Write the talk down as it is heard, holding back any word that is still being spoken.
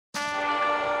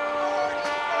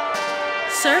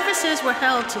Services were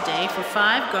held today for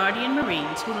 5 Guardian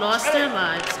Marines who lost their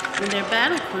lives when their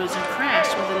battle cruiser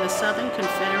crashed within the Southern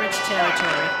Confederates'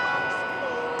 territory.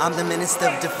 I'm the Minister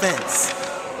of Defense.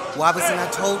 Why wasn't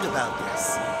I told about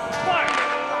this?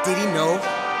 Did he know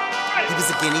he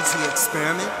was a guinea to your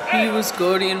experiment? He was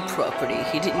Guardian property.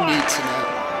 He didn't need to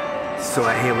know. So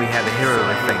I hear we have a hero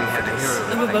to thank for this.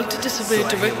 I'm about to disobey a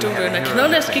direct order, and I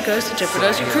cannot ask you guys to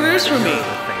jeopardize your careers for me.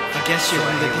 I guess you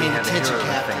haven't been paying attention,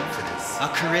 Captain. Our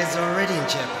careers are already in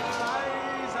jeopardy.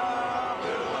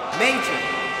 Major,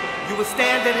 you will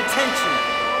stand at attention.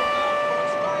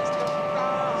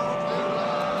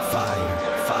 Fire,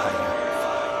 fire.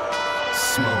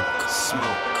 Smoke,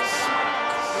 smoke.